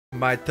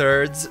My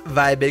thirds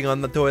vibing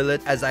on the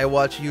toilet as I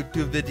watch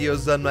YouTube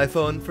videos on my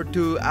phone for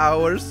 2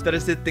 hours that are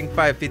sitting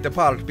 5 feet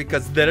apart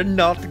because they're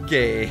not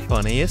gay.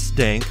 Funniest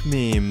dank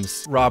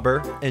memes.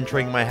 Robber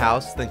entering my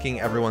house thinking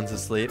everyone's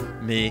asleep.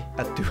 Me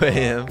at 2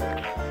 a.m.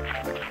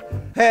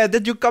 Hey,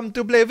 did you come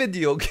to play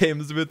video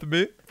games with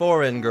me?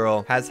 Foreign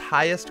girl has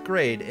highest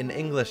grade in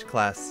English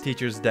class.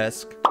 Teacher's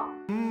desk.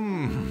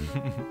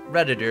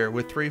 Redditor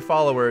with 3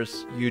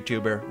 followers.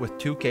 YouTuber with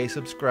 2K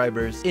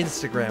subscribers.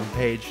 Instagram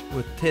page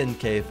with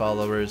 10K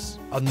followers.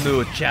 A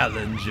new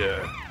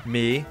challenger.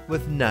 Me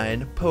with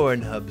 9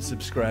 Pornhub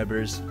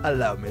subscribers.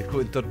 Allow me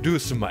to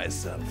introduce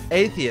myself.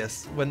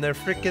 Atheists when they're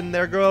frickin'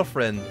 their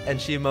girlfriend and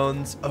she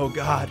moans, oh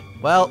god.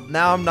 Well,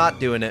 now I'm not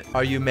doing it.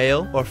 Are you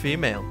male or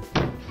female?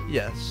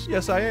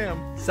 Yes, I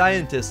am.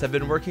 Scientists have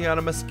been working on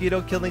a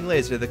mosquito-killing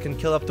laser that can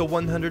kill up to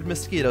 100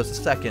 mosquitoes a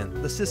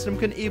second. The system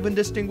can even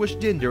distinguish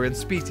gender and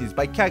species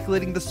by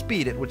calculating the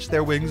speed at which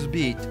their wings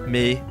beat.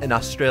 Me, an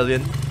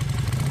Australian.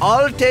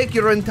 I'll take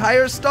your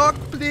entire stock,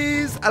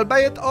 please. I'll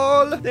buy it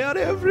all. They are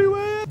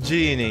everywhere.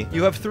 Genie,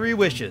 you have 3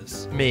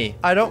 wishes. Me,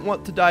 I don't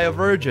want to die a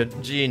virgin.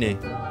 Genie,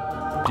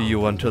 do you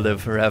want to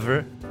live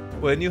forever?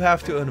 When you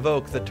have to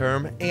invoke the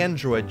term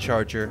Android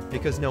charger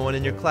because no one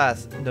in your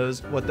class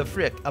knows what the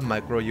frick a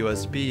micro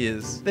USB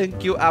is.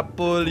 Thank you,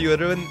 Apple, you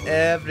ruined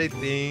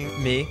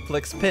everything. Me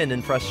flicks pin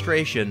in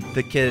frustration.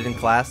 The kid in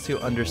class who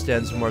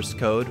understands Morse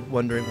code,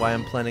 wondering why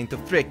I'm planning to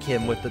frick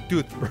him with the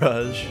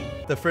toothbrush.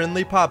 The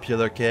friendly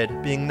popular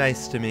kid being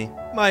nice to me.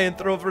 My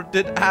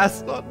introverted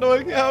ass not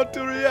knowing how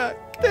to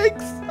react.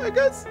 Thanks, I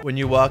guess. When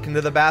you walk into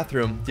the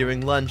bathroom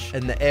during lunch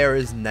and the air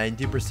is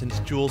 90%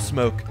 Juul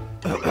smoke.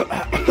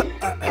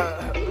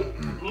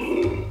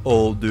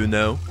 Old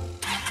Uno.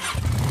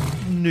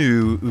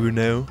 New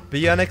Uno.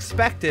 Be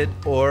unexpected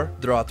or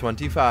draw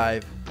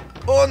 25.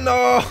 Oh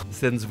no!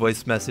 Sends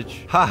voice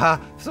message. Haha,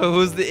 so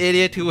who's the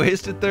idiot who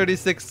wasted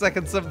 36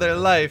 seconds of their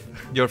life?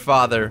 Your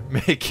father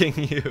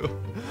making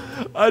you.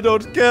 I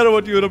don't care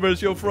what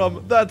universe you're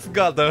from, that's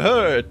gotta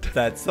hurt.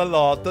 That's a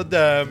lot of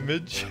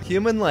damage.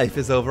 Human life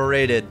is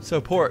overrated.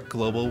 Support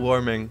global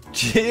warming.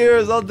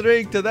 Cheers, I'll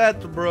drink to that,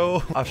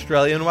 bro.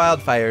 Australian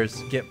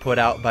wildfires get put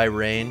out by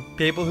rain.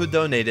 People who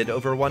donated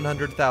over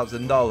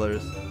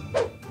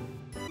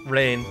 $100,000.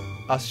 Rain,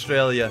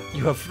 Australia,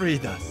 you have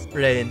freed us.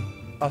 Rain,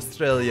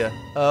 Australia.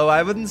 Oh,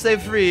 I wouldn't say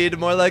freed,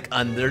 more like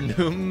under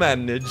new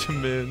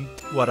management.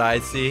 What I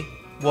see,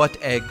 what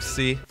eggs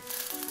see.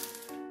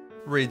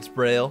 Reads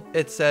Braille.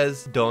 It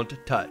says, don't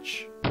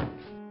touch.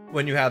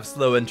 When you have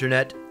slow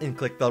internet and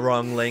click the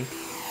wrong link.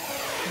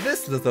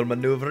 This little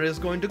maneuver is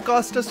going to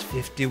cost us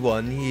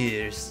 51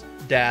 years.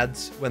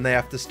 Dads, when they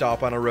have to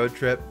stop on a road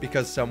trip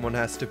because someone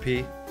has to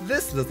pee.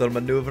 This little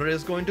maneuver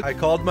is going to... I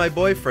called my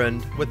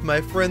boyfriend with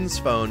my friend's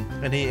phone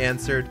and he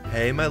answered,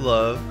 hey, my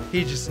love.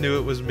 He just knew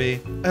it was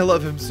me. I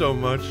love him so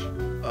much.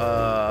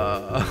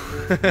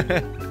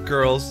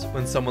 Girls,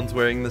 when someone's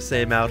wearing the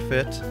same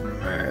outfit.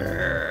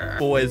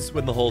 Boys,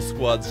 when the whole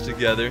squad's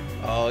together.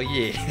 Oh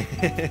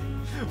yeah,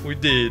 we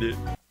did it.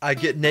 I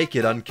get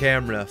naked on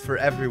camera for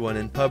everyone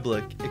in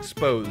public,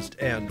 exposed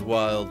and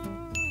wild.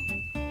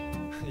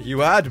 You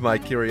had my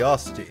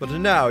curiosity, but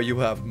now you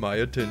have my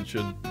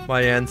attention.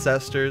 My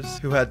ancestors,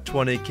 who had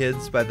 20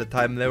 kids by the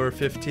time they were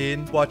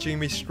 15, watching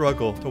me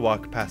struggle to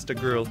walk past a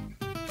girl.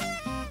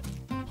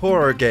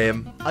 Horror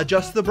game.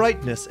 Adjust the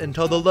brightness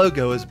until the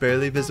logo is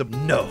barely visible.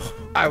 No,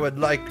 I would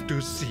like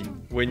to see.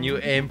 When you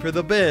aim for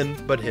the bin,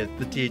 but hit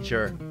the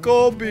teacher.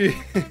 Kobe!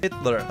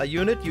 Hitler, a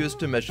unit used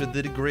to measure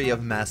the degree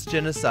of mass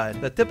genocide.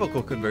 The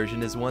typical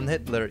conversion is 1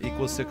 Hitler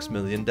equals 6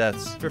 million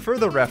deaths. For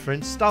further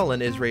reference,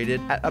 Stalin is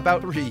rated at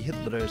about 3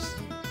 Hitlers.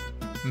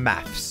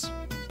 Maths.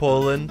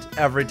 Poland,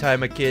 every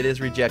time a kid is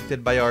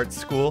rejected by art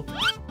school.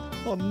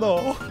 Oh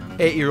no.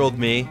 8-year-old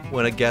me,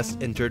 when a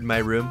guest entered my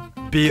room.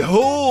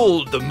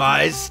 Behold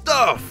my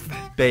stuff!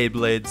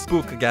 Beyblades,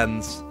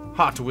 Bookagans,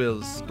 Hot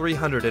Wheels,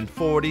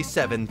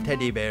 347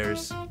 teddy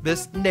bears.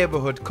 This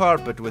neighborhood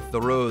carpet with the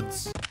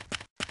roads.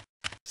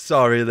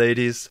 Sorry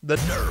ladies, the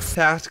Nerf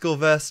tactical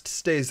vest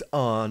stays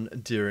on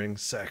during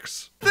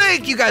sex.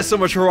 Thank you guys so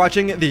much for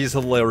watching these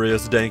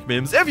hilarious dank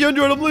memes. If you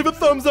enjoyed them, leave a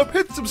thumbs up,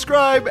 hit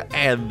subscribe,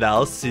 and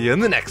I'll see you in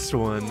the next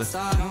one.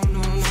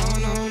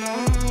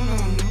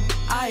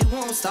 I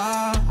won't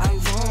stop, I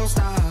won't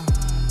stop,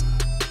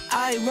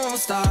 I won't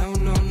stop,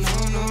 no,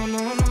 no, no.